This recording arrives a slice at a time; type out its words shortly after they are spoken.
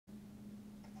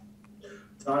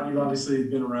Todd, you've obviously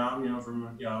been around,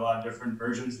 from a lot of different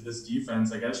versions of this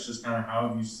defense. I guess just kind of how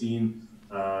have you seen,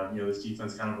 this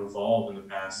defense kind of evolve in the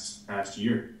past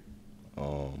year?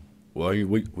 Um, well,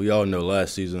 we all know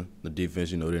last season the defense,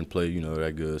 didn't play,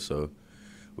 that good. So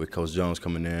with Coach Jones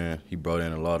coming in, he brought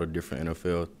in a lot of different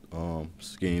NFL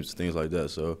schemes, things like that.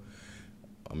 So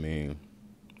I mean,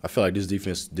 I feel like this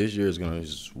defense this year is gonna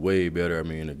is way better. I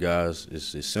mean, the guys,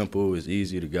 it's simple, it's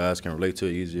easy. The guys can relate to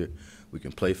it easier. We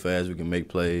can play fast, we can make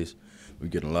plays. We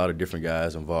get a lot of different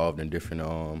guys involved in different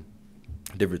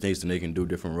things that they can do,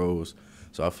 different roles.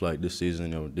 So I feel like this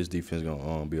season, this defense is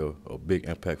gonna be a big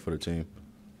impact for the team.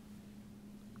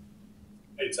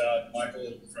 Hey Todd,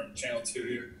 Michael from Channel 2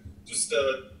 here. Just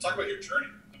talk about your journey.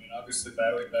 I mean, obviously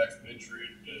battling back from injury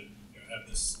to have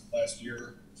this last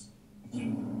year,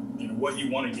 and what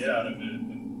you want to get out of it,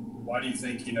 and why do you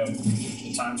think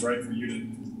the time's right for you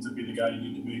to be the guy you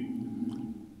need to be?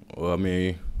 Well, I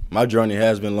mean, my journey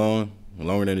has been long,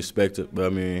 longer than expected. But I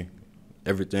mean,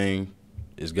 everything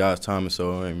is God's timing.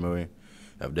 So I mean,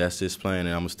 if that's His plan,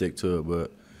 then I'm gonna stick to it.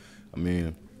 But I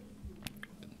mean,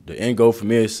 the end goal for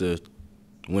me is to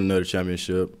win another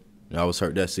championship. I was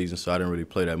hurt that season, so I didn't really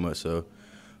play that much. So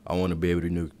I want to be able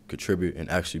to contribute and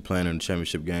actually play in the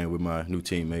championship game with my new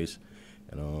teammates.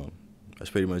 And that's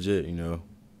pretty much it.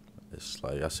 It's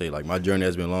like I say, like my journey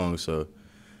has been long, so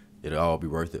it'll all be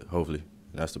worth it. Hopefully,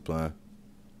 and that's the plan.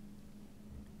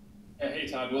 Hey,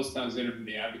 Todd, Wilson Alexander from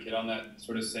The Advocate on that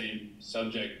sort of same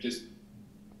subject. Just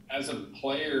as a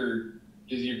player,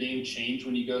 does your game change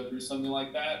when you go through something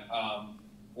like that?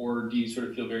 Or do you sort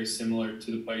of feel very similar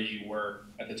to the player you were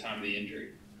at the time of the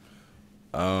injury?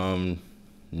 No,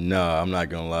 I'm not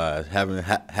gonna lie.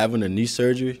 Having a knee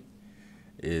surgery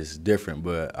is different,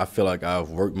 but I feel like I've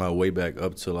worked my way back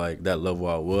up to like that level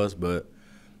I was, but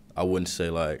I wouldn't say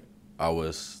like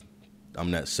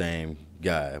I'm that same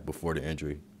guy before the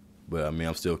injury. But I mean,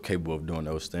 I'm still capable of doing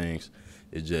those things.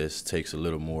 It just takes a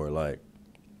little more like,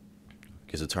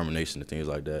 I guess, determination and things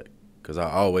like that. Because I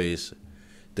always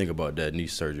think about that knee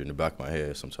surgery in the back of my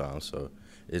head sometimes. So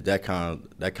that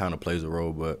kind of plays a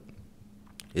role, but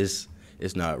it's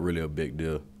not really a big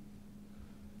deal.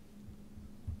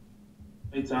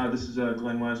 Hey Todd, this is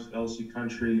Glenn West with LSU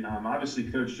Country. Obviously,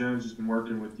 Coach Jones has been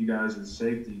working with you guys as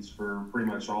safeties for pretty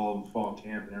much all of fall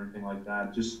camp and everything like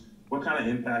that. Just what kind of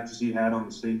impact has he had on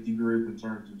the safety group in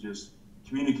terms of just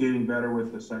communicating better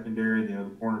with the secondary,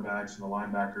 the cornerbacks and the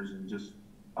linebackers, and just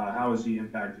how has he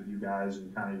impacted you guys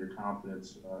and kind of your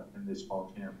confidence in this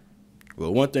fall camp?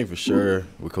 Well, one thing for sure,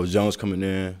 with Coach Jones coming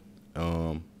in,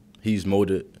 he's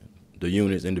molded the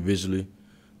units individually.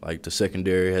 Like the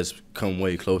secondary has come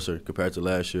way closer compared to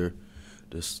last year.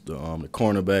 The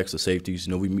cornerbacks, the safeties,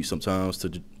 we meet sometimes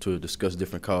to discuss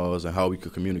different calls and how we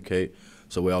could communicate,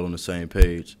 so we're all on the same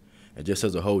page. And just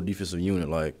as a whole defensive unit,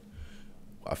 like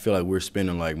I feel like we're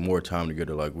spending like more time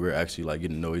together. Like we're actually like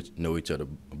getting to know each other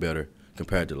better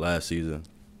compared to last season.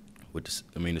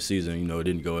 The season it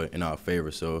didn't go in our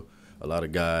favor, so a lot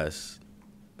of guys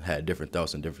had different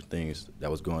thoughts and different things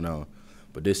that was going on.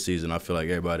 But this season, I feel like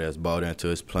everybody has bought into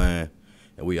his plan,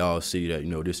 and we all see that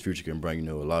this future can bring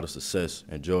a lot of success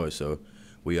and joy. So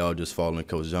we all just following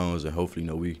Coach Jones, and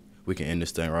hopefully we can end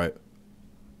this thing right.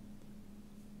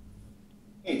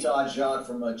 Hey, Todd, John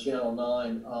from Channel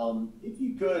 9. If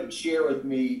you could share with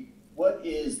me, what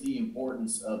is the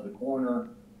importance of the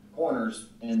corners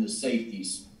and the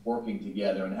safeties working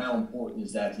together, and how important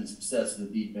is that to the success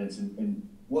of the defense, and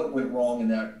what went wrong in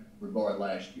that regard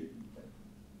last year?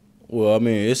 Well, I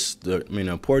mean, the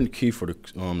important key for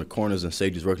the corners and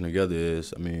safeties working together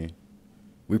is,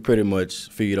 we pretty much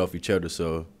feed off each other.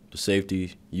 So the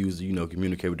safety usually,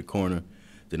 communicate with the corner.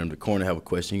 Then if the corner have a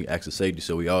question, he asks the safety,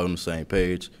 so we all on the same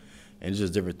page. And it's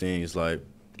just different things. Like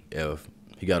if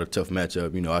he got a tough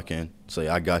matchup, I can say,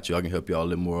 I got you. I can help you all a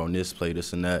little more on this play,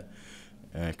 this and that.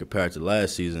 And compared to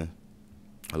last season,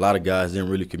 a lot of guys didn't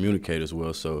really communicate as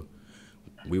well. So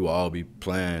we will all be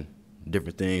playing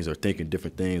different things or thinking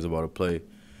different things about a play.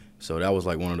 So that was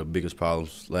like one of the biggest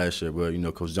problems last year. But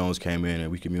Coach Jones came in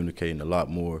and we communicating a lot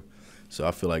more. So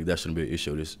I feel like that shouldn't be an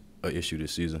issue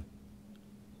this season.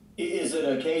 Is it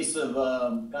a case of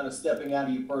kind of stepping out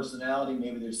of your personality?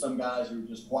 Maybe there's some guys who are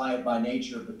just quiet by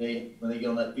nature, but when they get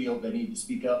on that field, they need to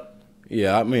speak up.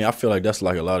 Yeah, I feel like that's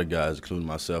like a lot of guys, including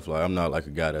myself. Like I'm not like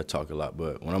a guy that talk a lot,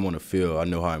 but when I'm on the field, I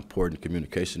know how important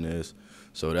communication is.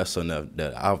 So that's something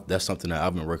that's something that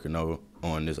I've been working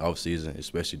on this off season,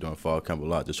 especially during fall camp a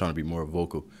lot. Just trying to be more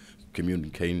vocal,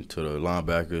 communicating to the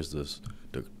linebackers,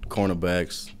 the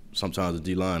cornerbacks, sometimes the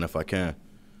D line if I can.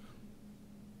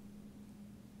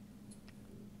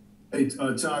 Hey,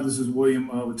 Todd, this is William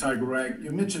with Tiger Rag.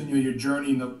 You mentioned your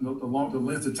journey and the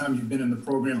length of time you've been in the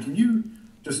program. Can you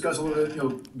discuss a little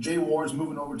bit, Jay Ward's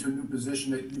moving over to a new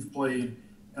position that you've played,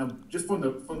 just from the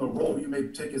role you may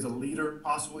take as a leader,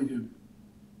 possibly to,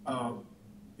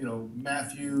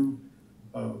 Matthew,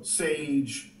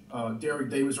 Sage, Derek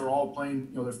Davis are all playing,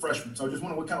 they're freshmen. So I just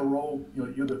wonder what kind of role,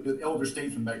 you're the elder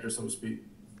statesman back there, so to speak.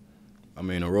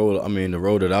 The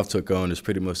role that I've took on is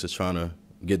pretty much just trying to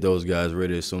get those guys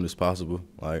ready as soon as possible.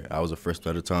 Like, I was a freshman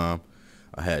at the time.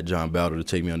 I had John Bowder to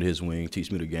take me under his wing,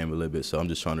 teach me the game a little bit. So I'm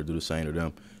just trying to do the same to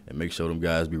them and make sure them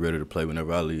guys be ready to play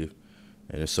whenever I leave,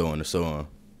 and so on and so on.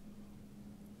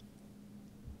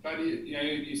 Todd,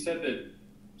 you said that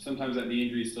sometimes that the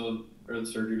injury still, or the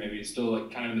surgery maybe, is still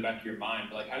like kind of in the back of your mind.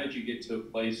 But like, how did you get to a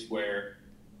place where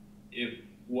it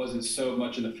wasn't so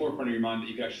much in the forefront of your mind that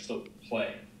you could actually still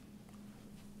play?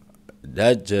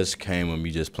 That just came with me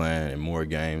just playing in more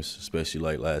games, especially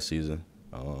like last season.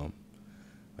 I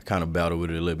kind of battled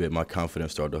with it a little bit. My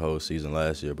confidence started the whole season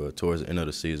last year, but towards the end of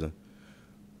the season,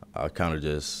 I kind of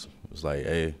just was like,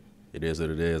 hey, it is what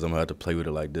it is. I'm going to have to play with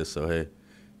it like this, so hey.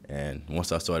 And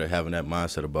once I started having that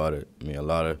mindset about it, a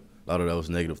lot of those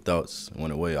negative thoughts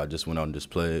went away. I just went out and just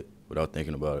played without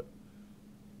thinking about it.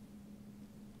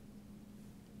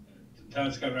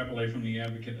 Todd, Scott Rappelay from The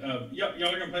Advocate. Y'all are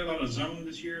going to play a lot of zone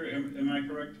this year, am I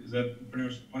correct? Is that pretty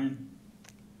much the plan?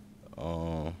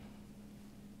 No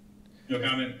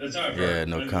comment? That's all right. Yeah,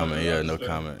 no comment. Yeah, no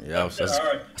comment. Yeah, all right.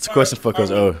 That's a question for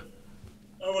Coach O.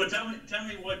 Oh, well, tell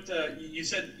me what you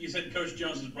said. You said Coach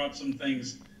Jones has brought some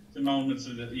things, some elements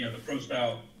of the pro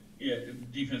style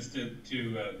defense to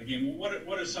the game.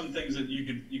 What are some things that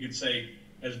you could say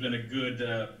has been a good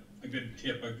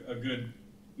tip, a good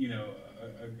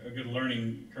a good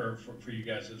learning curve for you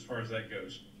guys as far as that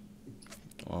goes?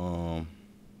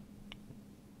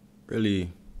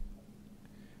 Really,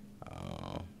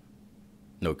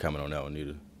 no comment on that one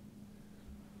either.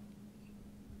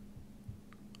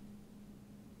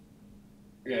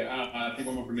 Okay, I think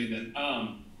one more for me then.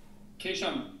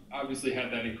 Kayshawn obviously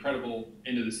had that incredible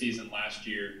end of the season last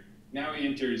year. Now he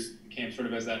enters camp sort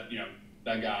of as that,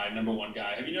 that guy, number one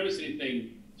guy. Have you noticed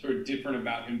anything sort of different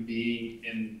about him being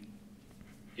in,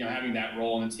 having that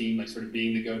role on the team, like sort of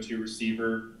being the go-to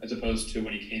receiver as opposed to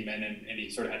when he came in and he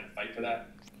sort of had to fight for that?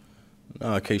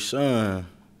 No, Kayshawn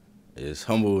is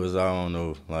humble as I don't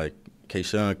know. Like,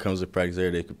 Kayshawn comes to practice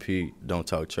every day, compete, don't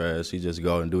talk trash. He just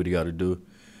go out and do what he got to do.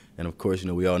 And, of course,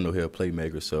 we all know he's a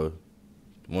playmaker. So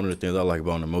one of the things I like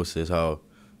about him the most is how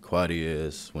quiet he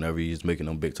is whenever he's making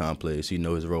them big-time plays. He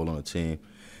knows his role on the team,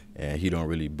 and he don't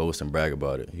really boast and brag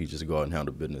about it. He just go out and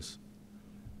handle business.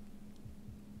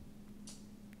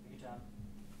 Thank you, Todd.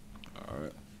 All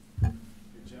right.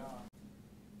 Good job.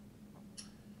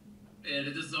 And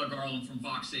this is Garland from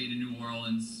Fox 8 in New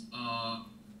Orleans.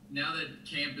 Now that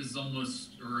camp is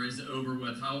is over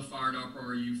with, how fired up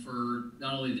are you for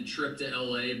not only the trip to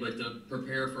LA, but to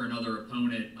prepare for another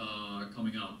opponent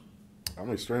coming up?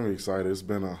 I'm extremely excited. It's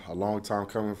been a long time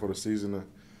coming for the season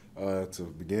to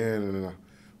begin, and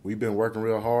we've been working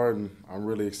real hard, and I'm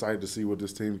really excited to see what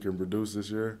this team can produce this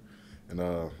year and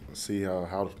see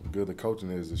how good the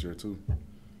coaching is this year too.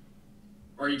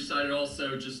 Are you excited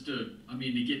also just to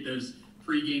get those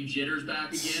pre-game jitters back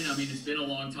again? It's been a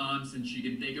long time since you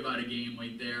can think about a game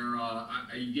like there. Are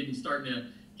you starting to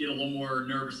get a little more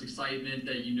nervous excitement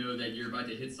that that you're about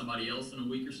to hit somebody else in a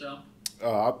week or so?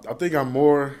 I think I'm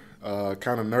more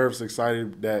kind of nervous,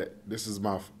 excited that this is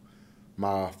my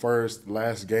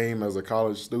last game as a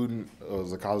college student,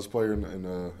 as a college player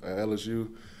at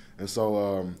LSU. And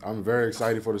so I'm very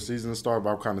excited for the season to start,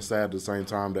 but I'm kind of sad at the same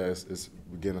time that it's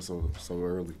beginning so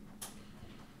early.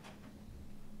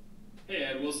 Hey,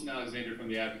 Ed, Wilson Alexander from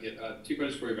The Advocate. Two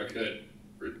questions for you if I could.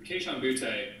 For Kayshon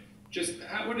Boutte, just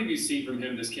what have you seen from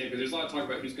him this camp? Because there's a lot of talk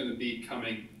about who's going to be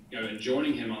coming, and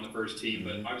joining him on the first team,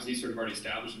 but obviously he's sort of already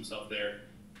established himself there.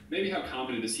 Maybe how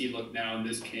confident does he look now in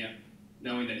this camp,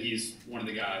 knowing that he's one of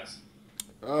the guys?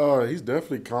 He's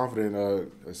definitely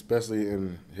confident, especially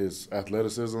in his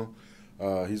athleticism.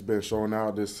 He's been showing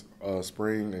out this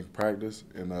spring in practice,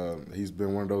 and he's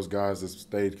been one of those guys that's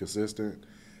stayed consistent.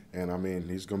 And,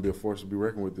 he's going to be a force to be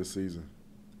reckoned with this season.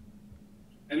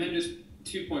 And then just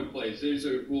 2-point plays. There's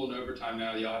a rule in overtime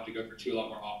now that y'all have to go for 2 a lot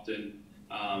more often.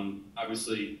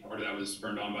 Obviously, part of that was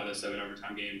spurned on by the 7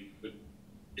 overtime game. But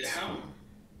how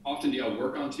often do y'all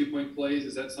work on 2-point plays?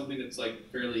 Is that something that's,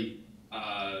 fairly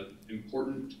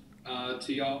important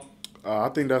to y'all? I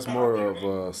think that's more of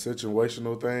a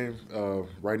situational thing.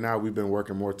 Right now, we've been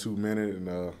working more 2-minute and,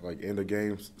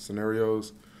 end-of-game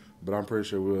scenarios. But I'm pretty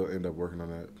sure we'll end up working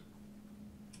on that.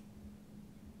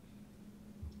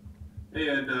 Hey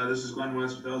Ed, this is Glenn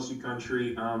West with LSU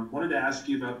Country. Wanted to ask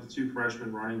you about the two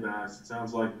freshman running backs. It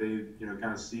sounds like they've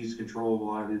kind of seized control of a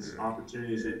lot of these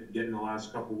opportunities they get in the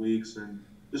last couple weeks. And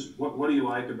just what do you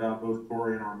like about both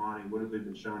Corey and Armani? What have they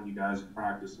been showing you guys in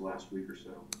practice the last week or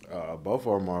so? Both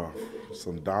of them are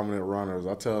some dominant runners.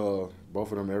 I tell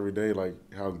both of them every day like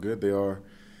how good they are,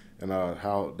 and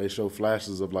how they show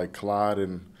flashes of like Clyde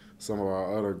and some of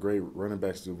our other great running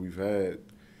backs that we've had.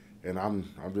 And I'm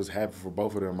just happy for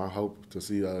both of them. I hope to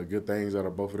see good things out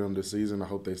of both of them this season. I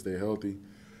hope they stay healthy,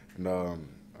 and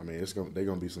I mean they're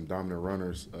gonna be some dominant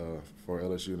runners for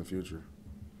LSU in the future.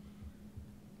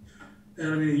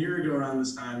 And I mean, a year ago around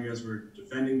this time, you guys were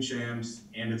defending champs,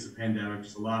 and it's a pandemic.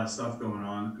 There's a lot of stuff going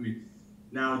on. I mean,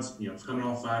 now it's coming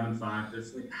off 5-5.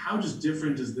 It's like, how just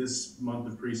different is this month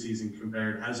of preseason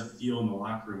compared? How does it feel in the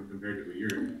locker room compared to a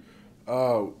year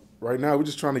ago? Right now, we're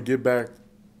just trying to get back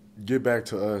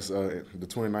to us, the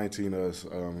 2019 us.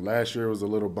 Last year was a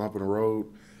little bump in the road.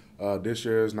 This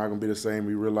year is not going to be the same.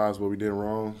 We realized what we did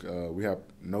wrong. We have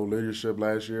no leadership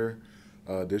last year.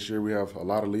 This year we have a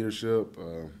lot of leadership.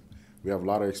 We have a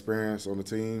lot of experience on the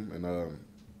team, and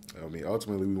I mean,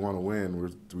 ultimately we want to win.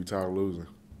 We're tired of losing.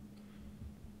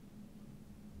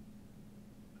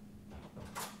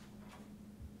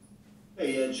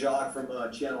 Hey, Ed, Jacques from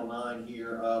Channel 9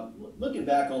 here. Looking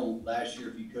back on last year,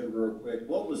 if you could real quick,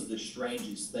 what was the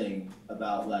strangest thing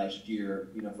about last year?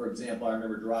 You know, for example, I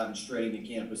remember driving straight into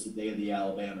campus the day of the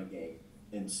Alabama game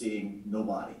and seeing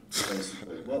nobody,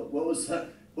 basically. What was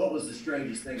the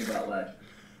strangest thing about last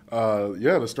year?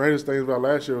 Yeah, the strangest thing about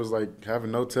last year was like having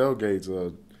no tailgates.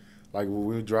 Like when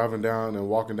we were driving down and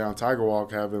walking down Tiger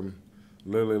Walk, having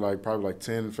literally probably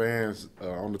 10 fans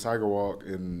on the Tiger Walk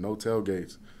and no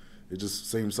tailgates. It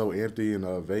just seemed so empty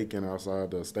and vacant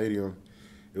outside the stadium.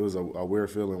 It was a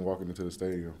weird feeling walking into the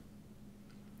stadium.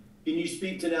 Can you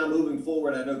speak to now moving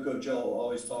forward? I know Coach O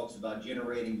always talks about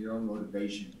generating your own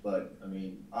motivation, but I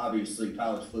mean, obviously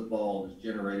college football is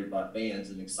generated by fans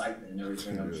and excitement and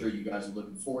everything. I'm sure you guys are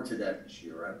looking forward to that this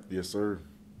year, right? Yes, sir.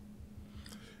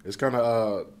 It's kind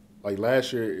of like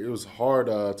last year. It was hard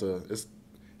as a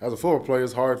football player,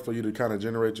 it's hard for you to kind of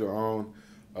generate your own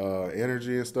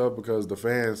energy and stuff because the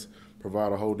fans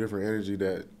provide a whole different energy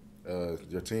that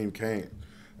your team can't.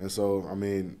 And so, I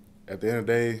mean, at the end of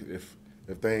the day, if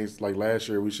things like last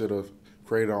year, we should have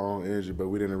created our own energy, but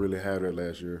we didn't really have that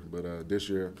last year. But this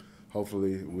year,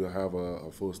 hopefully, we'll have a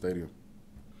full stadium.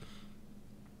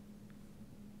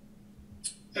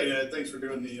 Hey, Ed, thanks for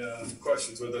doing the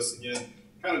questions with us again.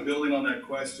 Kind of building on that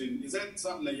question, is that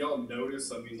something that y'all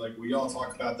notice? I mean, like we all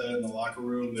talk about that in the locker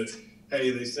room that,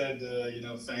 hey, they said,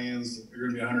 fans are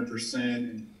going to be 100%,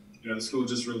 and, the school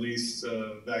just released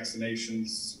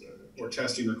vaccinations or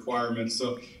testing requirements.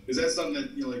 So is that something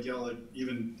that, y'all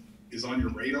even is on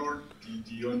your radar?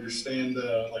 Do you understand,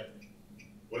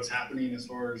 what's happening as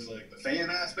far as, the fan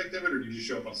aspect of it, or do you just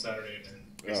show up on Saturday and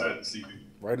excited to see people?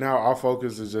 Right now, our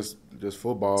focus is just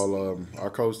football. Our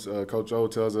coach, Coach O,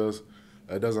 tells us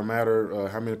it doesn't matter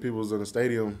how many people's in the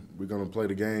stadium, we're going to play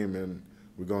the game, and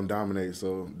we're going to dominate.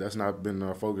 So that's not been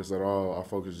our focus at all. Our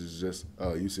focus is just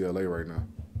UCLA right now.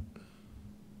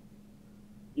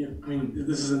 Yeah, I mean,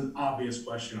 this is an obvious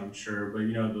question, I'm sure, but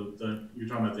you're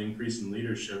talking about the increase in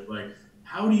leadership. Like,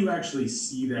 how do you actually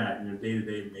see that, day to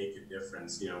day make a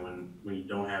difference? When you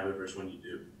don't have it versus when you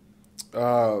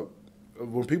do.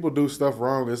 When people do stuff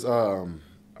wrong, it's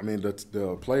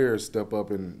the players step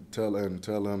up and tell them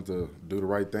to do the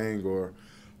right thing, or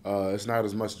it's not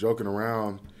as much joking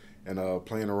around and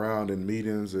playing around in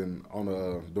meetings and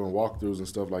doing walkthroughs and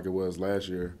stuff like it was last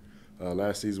year.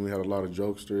 Last season we had a lot of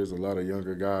jokesters, a lot of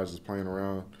younger guys just playing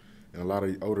around, and a lot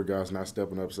of older guys not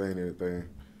stepping up saying anything.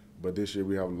 But this year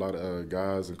we have a lot of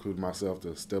guys, including myself,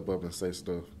 to step up and say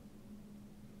stuff.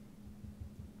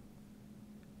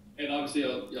 And obviously,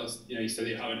 you said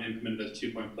you haven't implemented those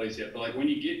 2-point plays yet, but when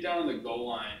you get down on the goal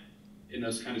line in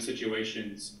those kind of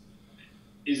situations,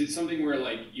 is it something where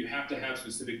you have to have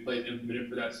specific plays implemented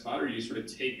for that spot, or do you sort of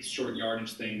take short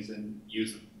yardage things and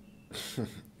use them?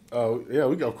 Yeah,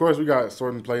 we got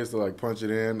certain plays to punch it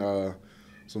in,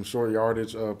 some short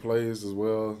yardage plays as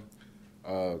well.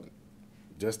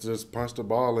 Just punch the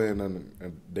ball in,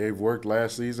 and they've worked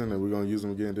last season, and we're gonna use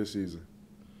them again this season.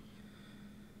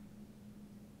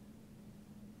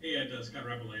 Hey, Ed, Scott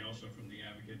Rabelais, also from The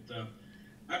Advocate.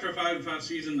 After a 5-5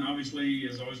 season, obviously,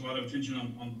 there's always a lot of attention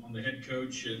on the head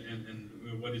coach and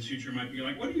what his future might be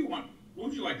like. What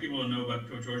would you like people to know about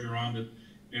Coach Orgeron that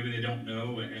maybe they don't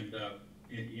know, and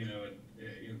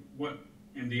what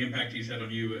and the impact he's had on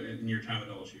you in your time at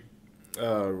LSU?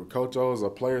 Coach O is a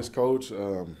player's coach.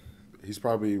 He's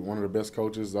probably one of the best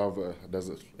coaches that's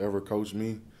ever coached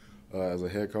me. as a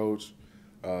head coach.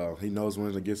 He knows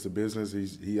when it gets to business.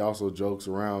 He also jokes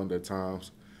around at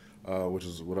times, which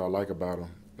is what I like about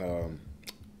him.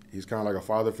 He's kind of like a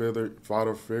father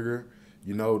figure.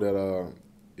 You know that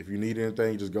if you need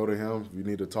anything, you just go to him. If you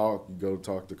need to talk, you go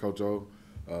talk to Coach O.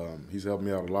 He's helped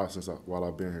me out a lot while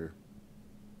I've been here.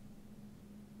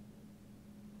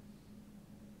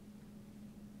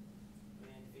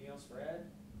 Anything else for Ed?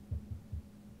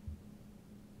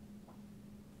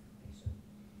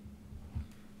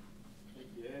 Thank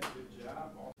you, Ed. Good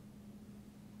job.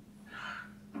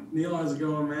 Neil, how's it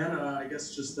going, man? I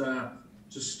guess just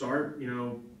start,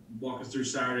 walk us through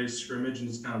Saturday's scrimmage and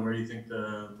just kind of where you think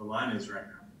the line is right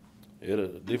now. Yeah,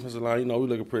 the defensive line, we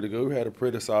looking pretty good. We had a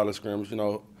pretty solid scrimmage.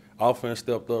 Offense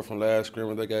stepped up from last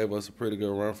scrimmage. They gave us a pretty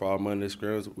good run for our Monday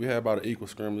scrimmage. We had about an equal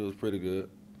scrimmage. It was pretty good.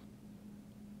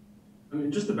 I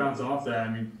mean, just to bounce off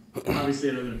that, obviously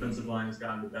I know the defensive line has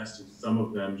gotten the best of some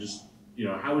of them. Just,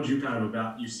 how would you kind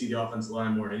of you see the offensive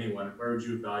line more than anyone? Where would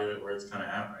you evaluate where it's kind of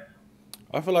at right now?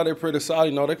 I feel like they're pretty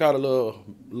solid. They got a little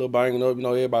banging up.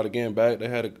 Everybody getting back.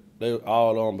 They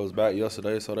all on us back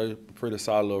yesterday, so they pretty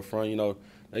solid up front.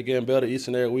 They getting better each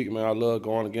and every week, man. I love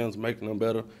going against making them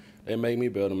better. They make me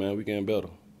better, man. We getting better.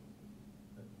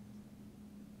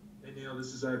 Hey, Neil,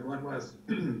 this is Glenn West.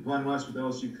 Glenn West with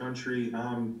LSU Country.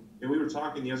 And we were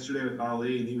talking yesterday with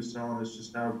Ali, and he was telling us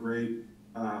just how great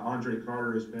Andre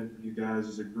Carter has been for you guys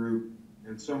as a group,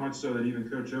 and so much so that even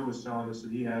Coach O was telling us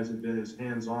that he hasn't been as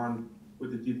hands-on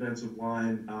with the defensive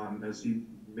line as he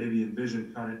maybe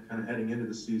envisioned kind of heading into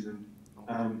the season.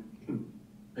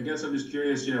 I guess I'm just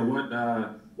curious,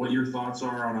 what your thoughts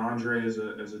are on Andre as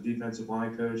a defensive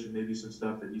line coach, and maybe some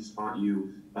stuff that he's taught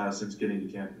you since getting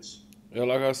to campus. Yeah,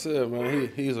 like I said, man,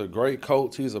 he's a great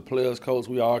coach. He's a player's coach.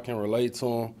 We all can relate to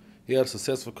him. He had a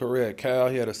successful career at Cal.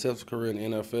 He had a successful career in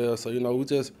the NFL. So, we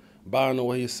just buy into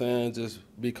what he's saying, just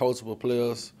be coachable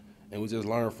players, and we just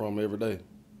learn from him every day.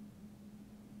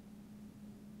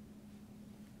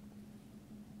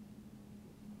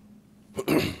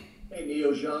 Hey,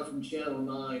 Neil, Jean from Channel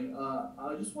 9.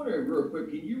 I just wondering real quick,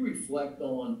 can you reflect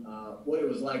on what it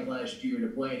was like last year to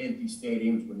play in empty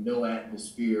stadiums with no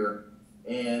atmosphere,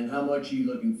 and how much are you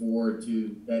looking forward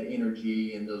to that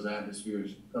energy and those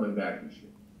atmospheres coming back this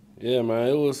year? Yeah, man,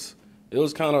 it was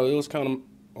kind of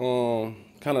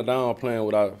downplaying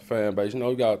with our fan base.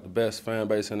 We got the best fan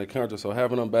base in the country, so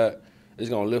having them back is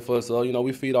gonna lift us up.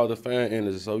 We feed all the fan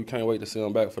energy, so we can't wait to see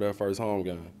them back for their first home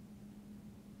game.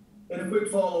 And a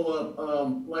quick follow-up,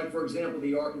 like, for example,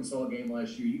 the Arkansas game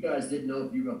last year, you guys didn't know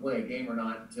if you were going to play a game or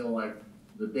not until,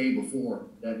 the day before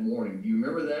that morning. Do you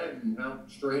remember that and how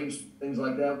strange things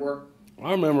like that were?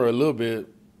 I remember a little bit.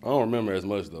 I don't remember as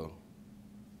much, though.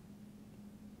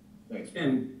 Thanks.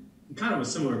 And kind of a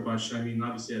similar question.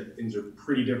 Obviously things are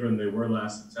pretty different than they were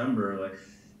last September.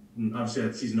 Obviously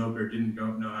that season opener didn't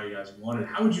know how you guys wanted.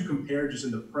 How would you compare just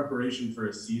in the preparation for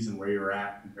a season where you were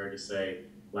at compared to, say,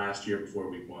 last year before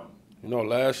week 1?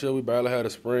 Last year we barely had a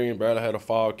spring, barely had a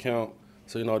fall count.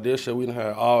 So, this year we didn't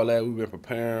have all that. We've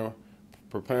been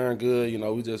preparing good.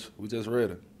 We just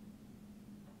ready.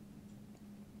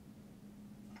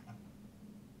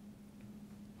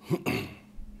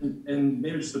 And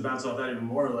maybe just to bounce off that even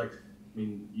more,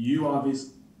 you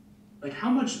obviously, how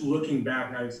much looking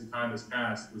back now some time has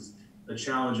passed was the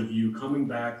challenge of you coming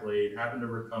back late, having to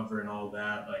recover and all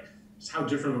that? Just how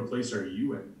different of a place are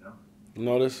you in,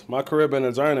 my career been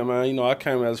a journey, man. I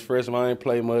came as a freshman. I ain't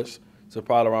played much till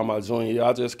probably around my junior year.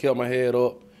 I just kept my head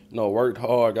up, worked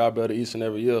hard, got better each and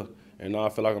every year. And now I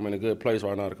feel like I'm in a good place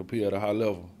right now to compete at a high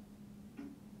level.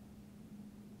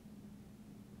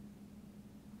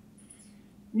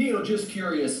 Neil, just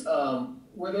curious,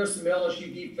 were there some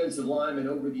LSU defensive linemen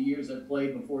over the years that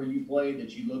played before you played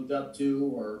that you looked up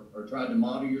to or tried to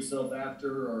model yourself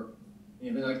after or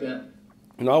anything like that?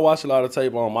 I watched a lot of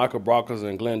tape on Michael Brockers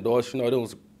and Glenn Dorsey.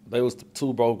 They was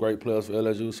two both great players for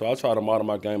LSU, so I try to model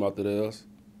my game after theirs.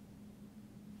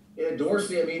 Yeah,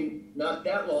 Dorsey, not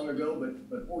that long ago,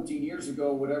 but 14 years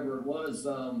ago, whatever it was,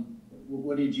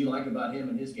 what did you like about him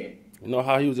and his game?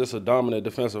 How he was just a dominant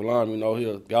defensive lineman.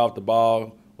 He got off the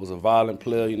ball, was a violent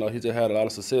player. He just had a lot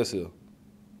of success here.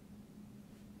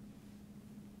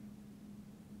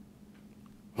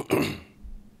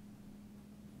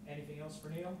 Anything else for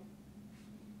Neil?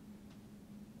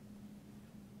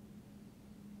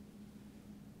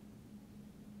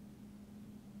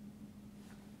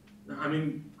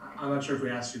 I'm not sure if we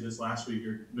asked you this last week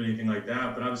or anything like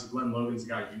that, but obviously Glenn Logan's a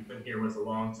guy you've been here with a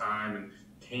long time and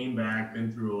came back,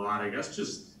 been through a lot. I guess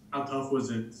just how tough was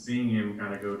it seeing him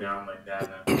kind of go down like that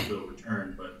and that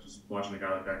return, but just watching a guy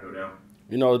like that go down?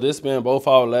 This been both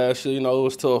out last year. It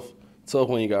was tough tough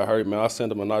when he got hurt, man. I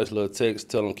sent him a nice little text,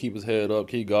 tell him keep his head up,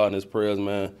 keep guarding his prayers,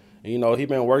 man. And, you know, he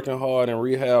been working hard in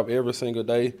rehab every single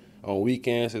day on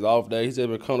weekends, his off day. He's just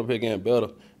been coming up here getting better,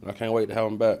 and I can't wait to have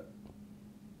him back.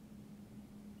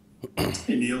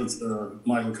 Hey, Neil, it's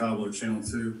Michael Cobbler, Channel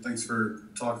 2. Thanks for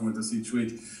talking with us each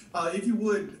week. If you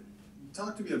would,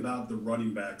 talk to me about the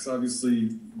running backs.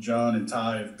 Obviously, John and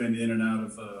Ty have been in and out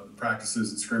of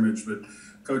practices and scrimmage, but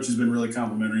Coach has been really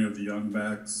complimentary of the young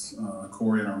backs,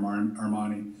 Corey and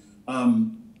Armani.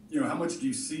 You know, how much do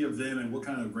you see of them, and what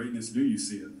kind of greatness do you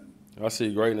see in them? I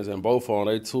see greatness in both of them.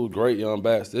 They two great young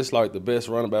backs. This like the best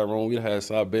running back room we had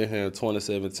since I've been here in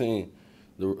 2017.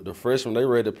 The freshmen, they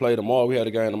ready to play tomorrow. We had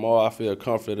a game tomorrow. I feel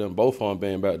confident in both of them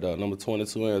being back there, number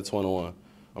 22 and 21.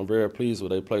 I'm very pleased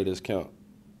with they play this camp.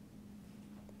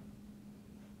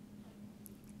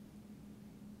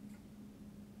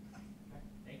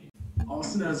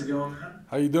 Austin, how's it going, man?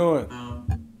 How you doing?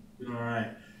 Doing all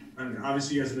right. I mean,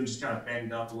 obviously, you guys have been just kind of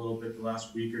banged up a little bit the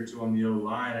last week or two on the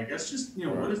O-line. I guess just, you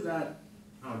know, what is that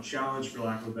challenge, for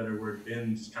lack of a better word,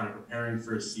 been just kind of preparing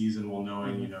for a season while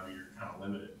knowing, you know, you're kind of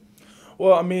limited?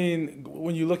 Well, I mean,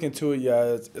 when you look into it,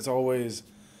 yeah, it's always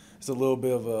 – it's a little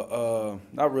bit of a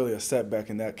not really a setback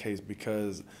in that case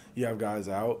because you have guys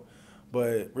out.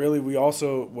 But really, we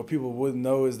also – what people wouldn't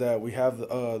know is that we have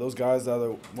those guys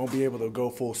that won't be able to go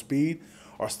full speed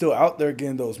are still out there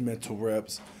getting those mental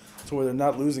reps to where they're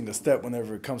not losing a step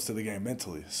whenever it comes to the game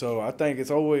mentally. So I think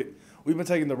it's always – we've been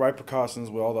taking the right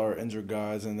precautions with all our injured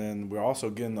guys, and then we're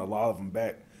also getting a lot of them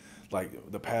back.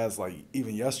 Like the past, like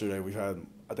even yesterday, we've had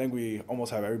 – I think we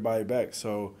almost have everybody back.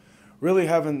 So really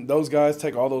having those guys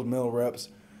take all those mental reps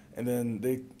and then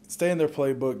they stay in their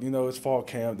playbook. You know, it's fall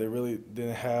camp. They really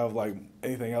didn't have, like,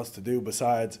 anything else to do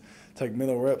besides take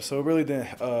mental reps. So it really didn't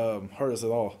hurt us at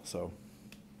all. So.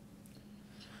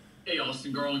 Hey,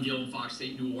 Austin, Garland Gill, Fox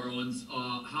 8 New Orleans.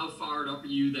 How fired up are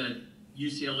you that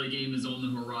UCLA game is on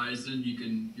the horizon?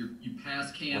 You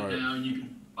pass camp now and you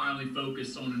can finally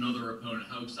focus on another opponent.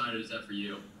 How excited is that for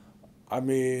you? I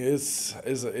mean, it's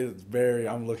very.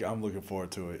 I'm looking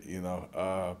forward to it. You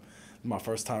know, my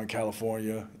first time in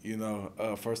California. You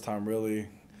know, first time really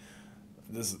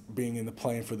this being in the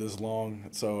plane for this long.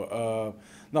 So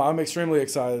no, I'm extremely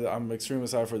excited. I'm extremely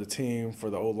excited for the team, for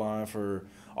the O-line, for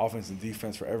offense and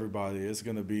defense, for everybody. It's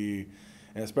gonna be,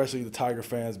 and especially the Tiger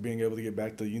fans being able to get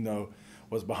back to, you know,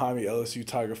 what's behind me, LSU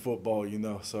Tiger football. You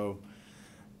know, so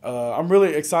I'm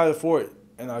really excited for it,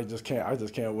 and I just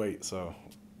can't wait. So.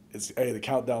 It's the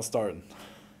countdown starting.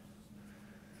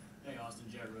 Hey,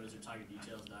 Austin, Jared Rose,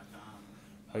 TigerDetails.com.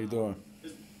 How you doing?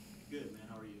 Good, man.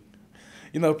 How are you?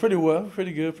 You know, pretty well,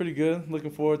 pretty good.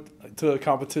 Looking forward to a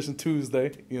competition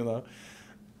Tuesday. You know.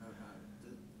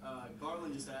 Okay.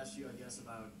 Garland just asked you, I guess,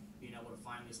 about being able to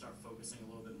finally start focusing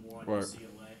a little bit more on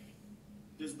UCLA.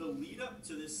 Does the lead up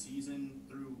to this season,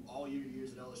 through all your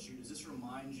years at LSU, does this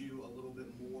remind you a little bit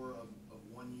more of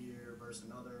one year versus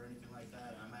another, or anything like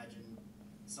that? I imagine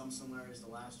some similarities to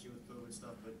last year with COVID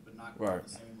stuff, but not quite the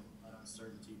same with that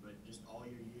uncertainty. But just all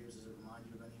your years, does it remind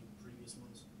you of any previous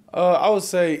ones? I would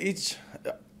say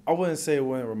I wouldn't say it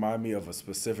wouldn't remind me of a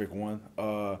specific one,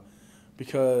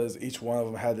 because each one of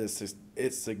them had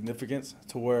its significance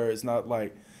to where it's not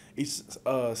like each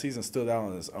season stood out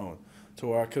on its own, to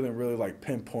where I couldn't really like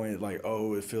pinpoint like,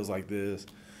 oh, it feels like this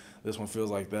one feels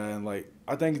like that, and like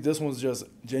I think this one's just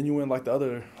genuine like the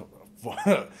other.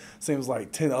 Seems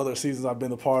like 10 other seasons I've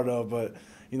been a part of, but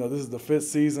you know, this is the 5th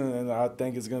season, and I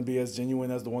think it's going to be as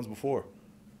genuine as the ones before.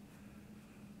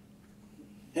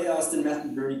 Hey, Austin,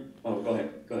 Matthew Gurney. Oh, go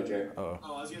ahead, Jared. I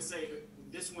was going to say,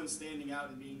 this one standing out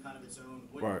and being kind of its own.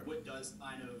 What does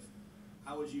kind of,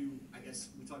 how would you? I guess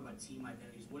we talk about team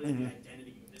identities. What is the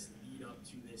identity of this lead up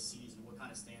to this season? What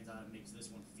kind of stands out and makes this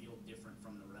one feel different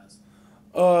from the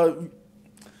rest?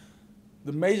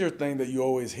 The major thing that you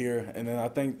always hear, and then I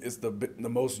think it's the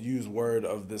most used word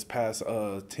of this past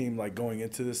team, like going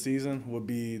into this season, would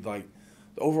be like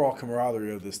the overall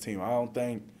camaraderie of this team. I don't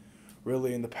think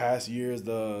really in the past years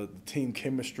the team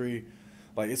chemistry,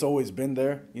 like it's always been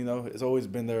there. You know, it's always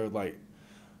been there like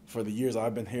for the years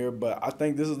I've been here. But I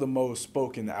think this is the most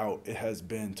spoken out it has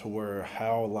been, to where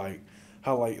how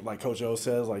Coach O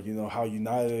says, like, you know, how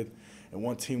united and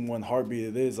one team, one heartbeat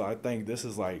it is. I think this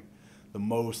is like the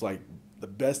most like the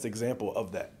best example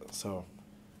of that. So.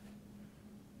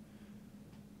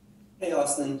 Hey,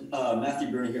 Austin. Matthew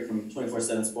Bruni here from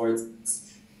 24/7 Sports.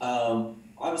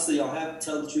 Obviously, y'all have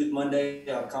Tell the Truth Monday,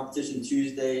 competition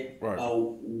Tuesday. Right.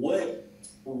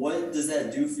 What does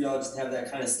that do for y'all, just to have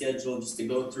that kind of schedule, just to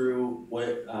go through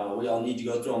what we all need to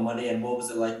go through on Monday, and what was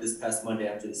it like this past Monday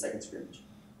after the second scrimmage?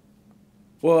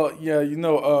 Well, yeah,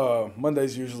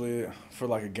 Monday's usually for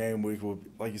like a game week.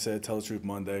 Like you said, Tell the Truth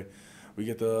Monday. We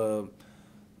get to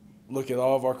look at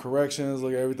all of our corrections,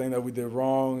 look at everything that we did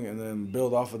wrong, and then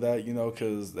build off of that,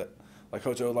 because like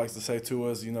Coach O likes to say to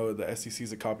us, the SEC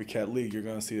is a copycat league. You're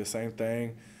going to see the same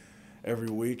thing every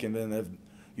week, and then if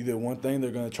you did one thing,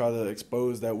 they're going to try to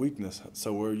expose that weakness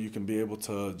so where you can be able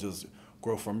to just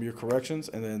grow from your corrections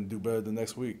and then do better the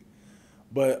next week.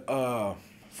 But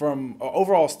from an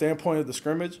overall standpoint of the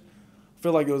scrimmage, I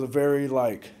feel like it was a very,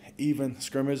 even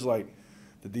scrimmage.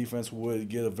 The defense would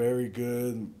get a very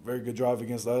good drive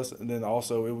against us, and then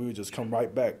also we would just come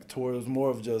right back towards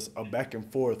more of just a back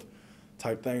and forth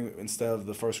type thing instead of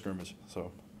the first scrimmage.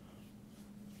 So.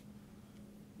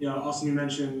 Yeah, Austin, you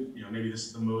mentioned, maybe this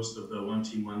is the most of the one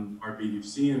team, one heartbeat you've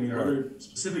seen. I mean, are there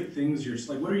specific things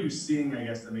what are you seeing, I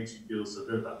guess, that makes you feel so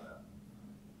good about that?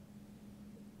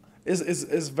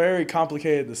 It's very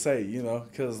complicated to say,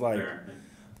 because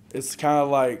it's kind of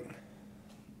like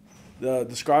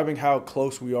describing how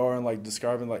close we are and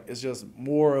describing it's just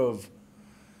more of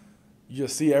you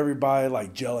just see everybody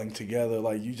gelling together,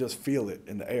 you just feel it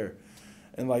in the air,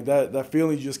 and that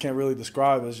feeling you just can't really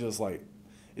describe. It's just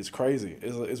it's crazy.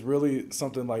 It's really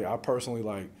something I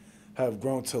personally have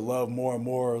grown to love more and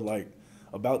more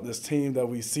about this team that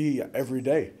we see every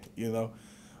day,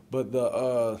 But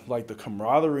the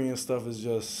camaraderie and stuff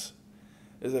is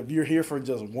if you're here for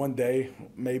just one day,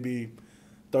 maybe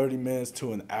 30 minutes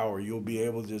to an hour, you'll be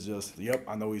able to just yep,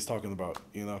 I know what he's talking about,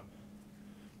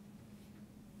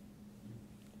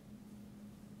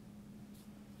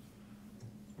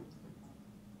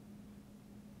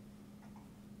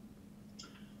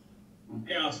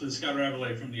 Hey, Austin, Scott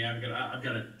Ravelay from The Advocate. I've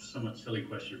got a somewhat silly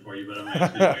question for you, but I'm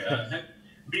asking anyway.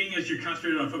 Being as you're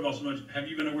concentrated on football so much, have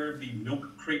you been aware of the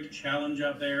milk crate challenge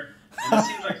out there? And it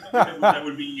seems like something that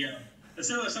would be it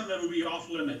sounds like something that would be off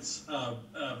limits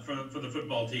for the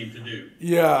football team to do.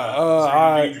 Yeah,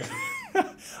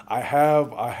 I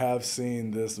have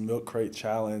seen this milk crate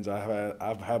challenge.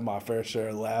 I've had my fair share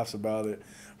of laughs about it.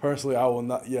 Personally, I will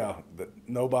not. Yeah,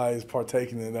 nobody's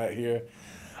partaking in that here.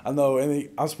 I know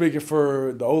I'm speaking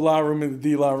for the O-line room and the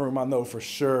D-line room. I know for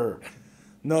sure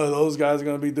none of those guys are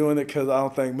going to be doing it because I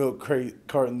don't think milk crate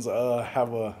cartons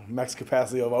have a max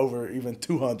capacity of over even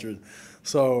 200.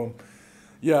 So,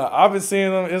 yeah, I've been seeing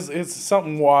them. It's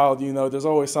something wild, There's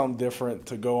always something different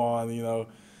to go on,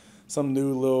 some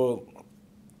new little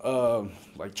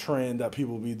trend that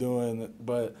people be doing.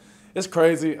 But it's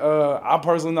crazy. I'm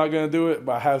personally not going to do it,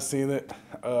 but I have seen it.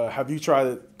 Have you tried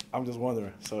it? I'm just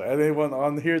wondering. So, has anyone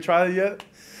on here tried it yet?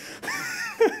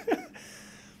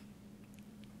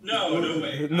 No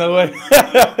way. No way.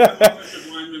 I'm offensive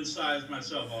lineman size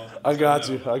myself. I got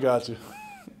you.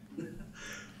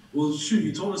 Well, shoot,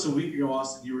 you told us a week ago,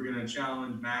 Austin, you were going to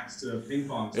challenge Max to ping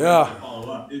pong. So yeah. To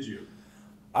follow up, did you?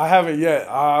 I haven't yet.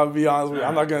 I'll be honest with you.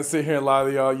 I'm not going to sit here and lie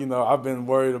to y'all. I've been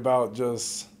worried about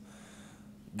just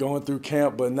going through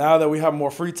camp. But now that we have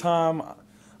more free time,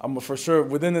 I'm for sure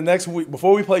within the next week,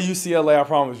 before we play UCLA, I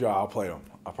promise y'all I'll play them.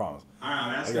 I promise. All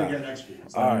right, that's going to get next week.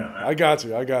 So all right, I got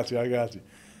you.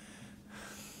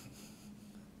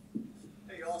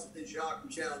 Hey, Austin, Jacques from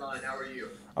Channel 9. How are you?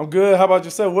 I'm good. How about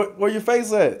yourself? Where your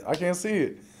face at? I can't see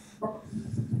it.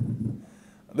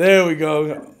 There we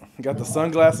go. Got the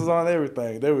sunglasses on,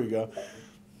 everything. There we go.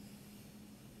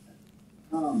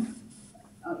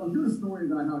 I've heard a story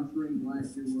about how strange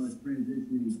last year was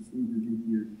transitioning into this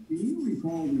year. Can you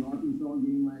recall the Arkansas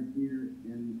game last year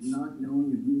and not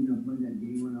knowing if you were going to play that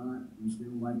game or not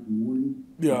until the morning?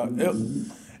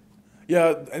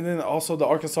 Yeah, and then also the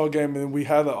Arkansas game, and we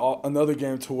had another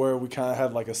game to where we kind of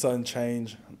had a sudden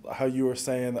change. How you were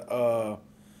saying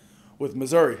with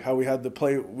Missouri, how we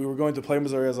were going to play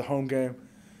Missouri as a home game.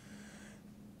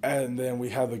 And then we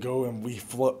had to go and we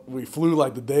flew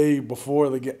the day before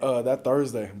that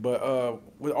Thursday. But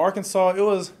with Arkansas, it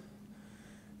was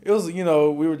we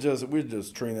were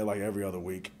just treating it like every other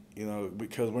week,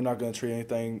 because we're not going to treat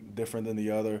anything different than the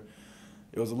other.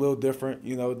 It was a little different,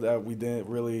 that we didn't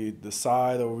really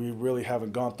decide or we really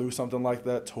haven't gone through something like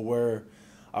that to where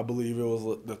I believe it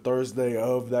was the Thursday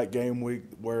of that game week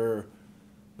where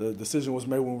the decision was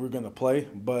made when we were going to play,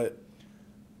 but.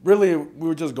 Really, we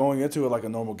were just going into it like a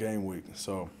normal game week,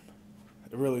 so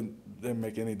it really didn't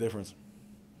make any difference.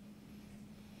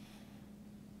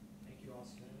 Thank you,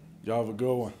 Austin. Y'all have a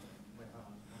good one.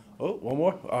 Oh, one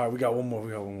more? All right, we got one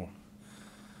more.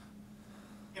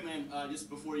 Hey, man, just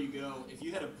before you go, if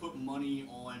you had to put money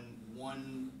on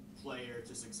one player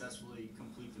to successfully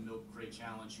complete the milk crate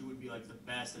challenge, who would be the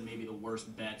best and maybe the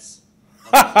worst bets?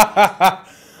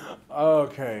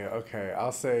 Okay.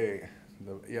 I'll say...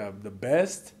 the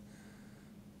best.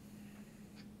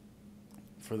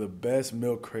 for the best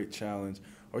milk crate challenge.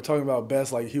 We're talking about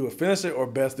best like he would finish it, or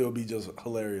best it would be just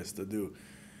hilarious to do.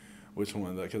 Which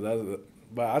one?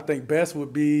 But I think best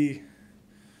would be.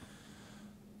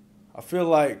 I feel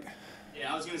like.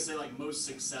 Yeah, I was gonna say like most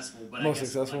successful, but most I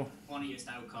guess successful? Like, funniest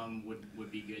outcome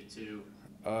would be good too.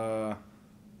 I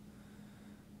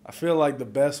feel like the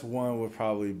best one would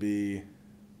probably be.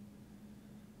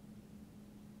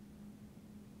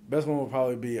 Best one would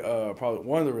probably be probably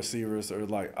one of the receivers, or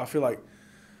like I feel like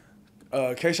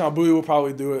Keyshawn Boutte will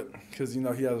probably do it because he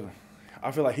has.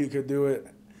 I feel like he could do it.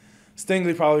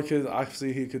 Stingley probably could. I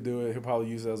see he could do it. He'll probably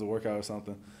use it as a workout or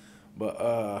something.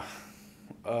 But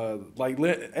like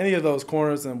any of those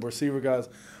corners and receiver guys.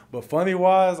 But funny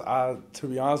wise, to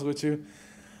be honest with you,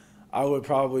 I would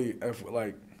probably if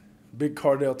like Big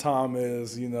Cardell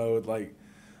Thomas, like.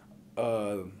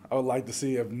 I would like to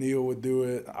see if Neil would do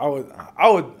it. I would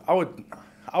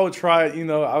try it.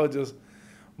 I would just,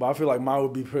 but I feel like mine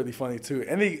would be pretty funny too.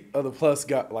 Any of the plus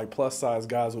size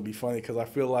guys would be funny because I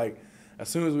feel like as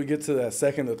soon as we get to that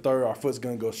second or third, our foot's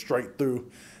gonna go straight through,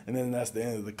 and then that's the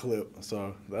end of the clip.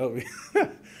 So that'll be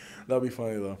that'll be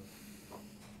funny though.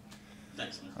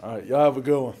 Thanks, man. All right, y'all have a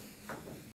good one.